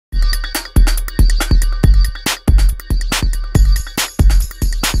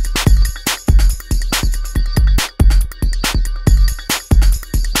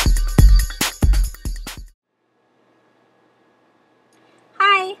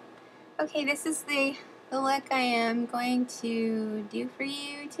Okay, this is the look I am going to do for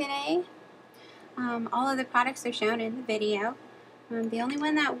you today. All of the products are shown in the video. The only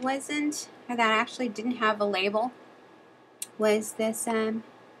one that wasn't, or that actually didn't have a label, was this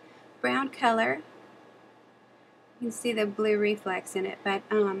brown color. You can see the blue reflex in it, but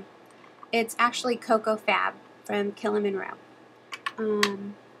it's actually Coco Fab from Killa Monroe.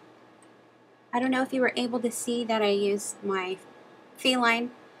 I don't know if you were able to see that I used my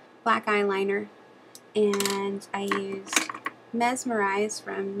Feline black eyeliner, and I used MesmerEyes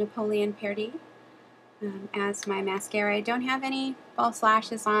from Napoleon Perdis as my mascara. I don't have any false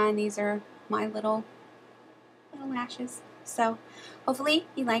lashes on. These are my little lashes. So hopefully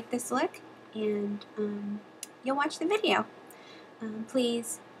you like this look, and you'll watch the video.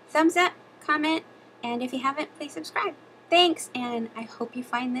 Please thumbs up, comment, and if you haven't, please subscribe. Thanks, and I hope you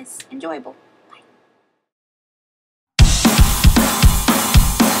find this enjoyable.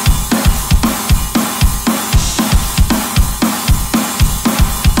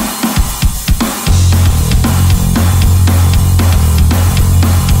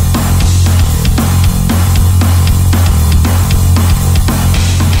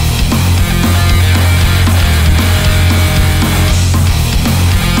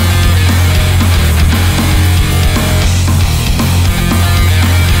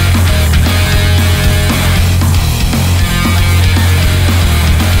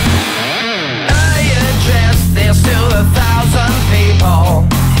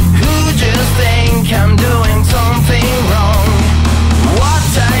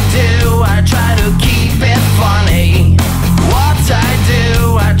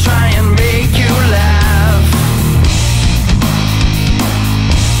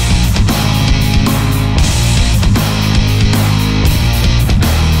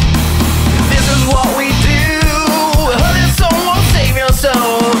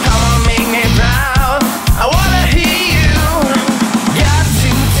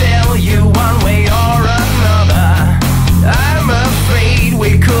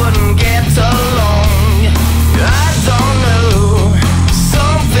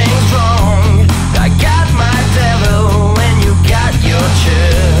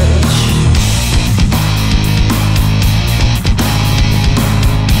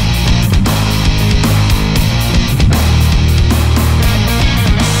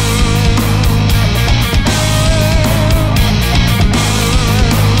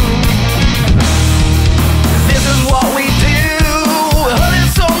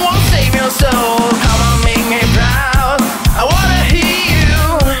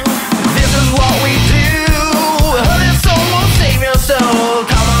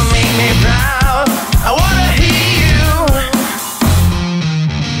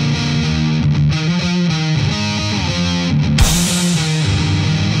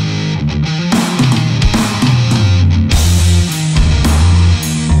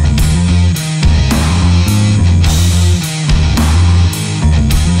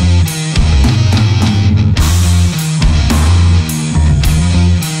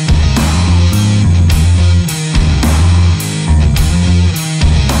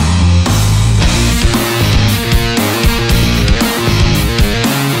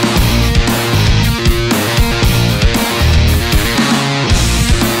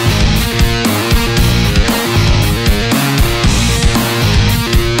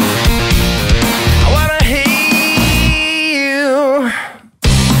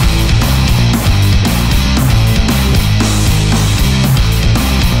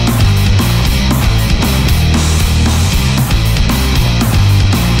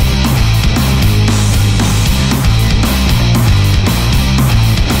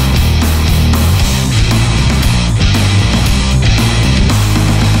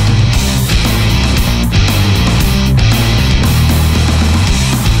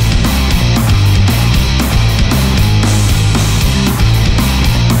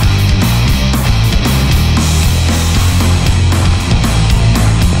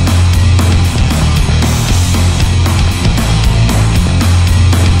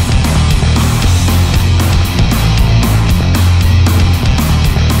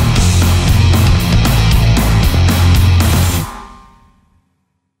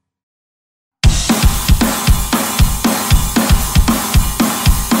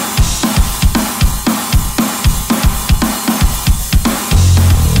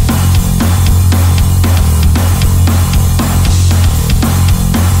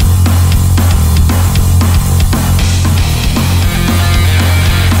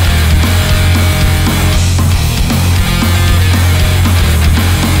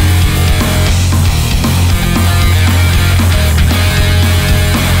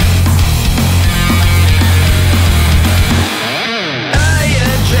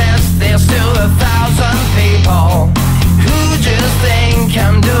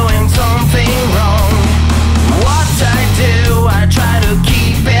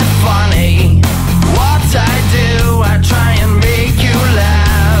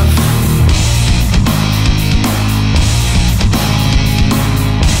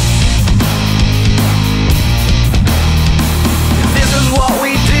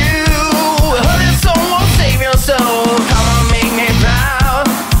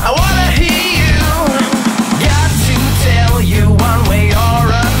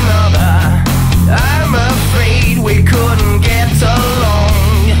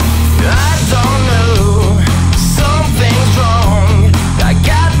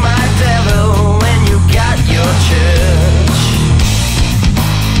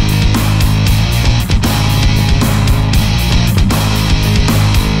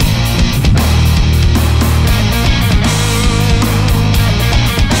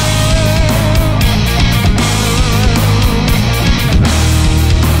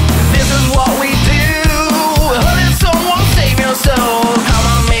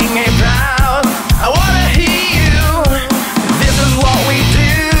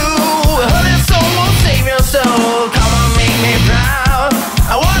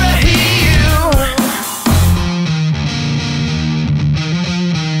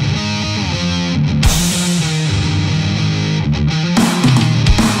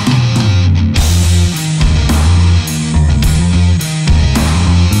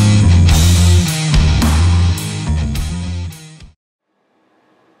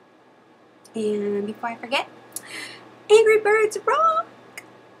 And before I forget, Angry Birds rock!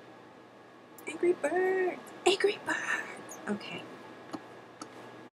 Angry Birds! Angry Birds! Okay.